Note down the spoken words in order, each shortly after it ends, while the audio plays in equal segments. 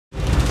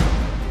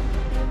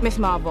Miss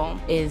Marvel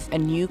is a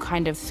new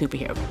kind of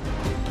superhero.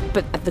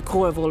 But at the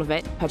core of all of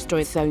it, her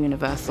story is so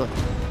universal.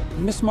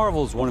 Miss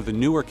Marvel is one of the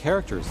newer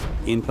characters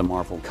in the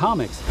Marvel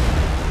comics.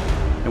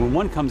 And when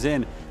one comes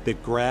in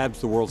that grabs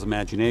the world's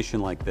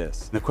imagination like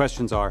this, the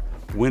questions are,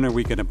 when are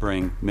we going to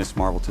bring Miss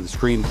Marvel to the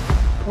screen?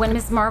 When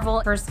Miss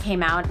Marvel first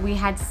came out, we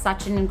had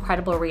such an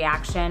incredible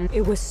reaction.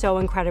 It was so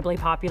incredibly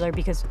popular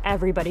because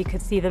everybody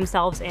could see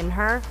themselves in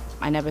her.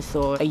 I never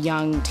saw a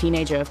young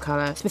teenager of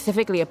color,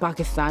 specifically a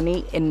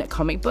Pakistani, in a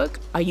comic book.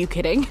 Are you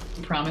kidding?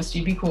 You promised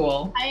you'd be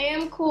cool. I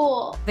am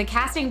cool. The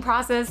casting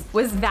process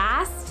was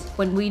vast.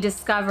 When we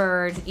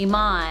discovered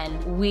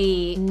Iman,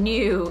 we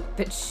knew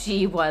that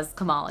she was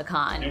Kamala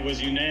Khan. It was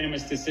a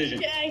unanimous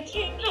decision. Yeah, I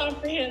can't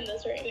comprehend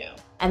this right now.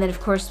 And then,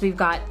 of course, we've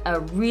got a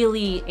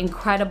really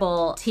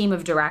incredible team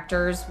of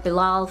directors: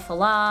 Bilal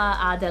Fallah,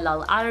 Adel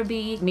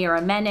Al-Arabi,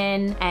 Mira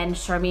Menon, and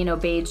Sharmeen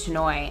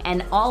Obaid-Chinoy.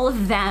 And all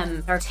of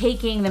them are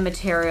taking the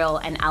material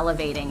and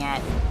elevating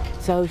it.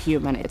 So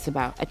human. It's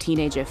about a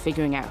teenager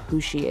figuring out who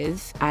she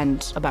is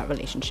and about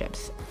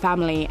relationships.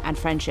 Family and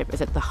friendship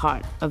is at the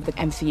heart of the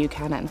MCU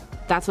canon.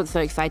 That's what's so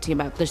exciting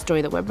about the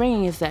story that we're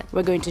bringing, is that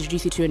we're going to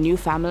introduce you to a new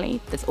family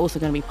that's also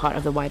going to be part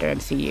of the wider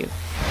MCU.